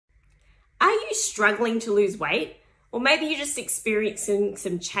you struggling to lose weight? Or maybe you're just experiencing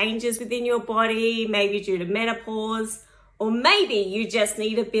some changes within your body, maybe due to menopause, or maybe you just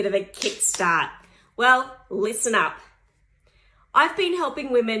need a bit of a kickstart. Well, listen up. I've been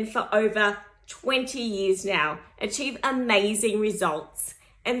helping women for over 20 years now achieve amazing results.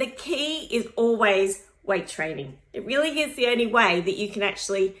 And the key is always weight training. It really is the only way that you can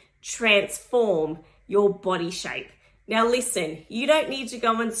actually transform your body shape. Now listen, you don't need to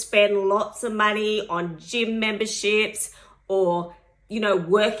go and spend lots of money on gym memberships or,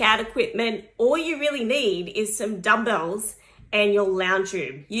 workout equipment. All you really need is some dumbbells and your lounge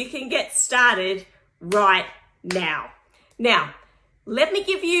room. You can get started right now. Now, let me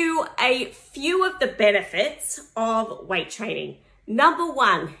give you a few of the benefits of weight training. Number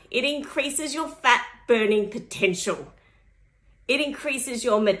one, it increases your fat burning potential. It increases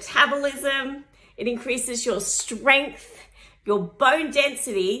your metabolism. It increases your strength, your bone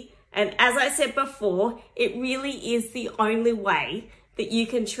density, and as I said before, it really is the only way that you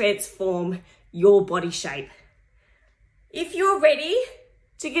can transform your body shape. If you're ready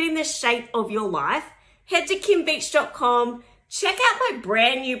to get in the shape of your life, head to kimbeach.com, check out my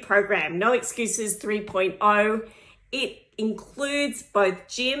brand new program, No Excuses 3.0. It includes both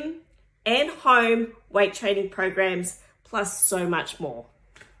gym and home weight training programs, plus so much more.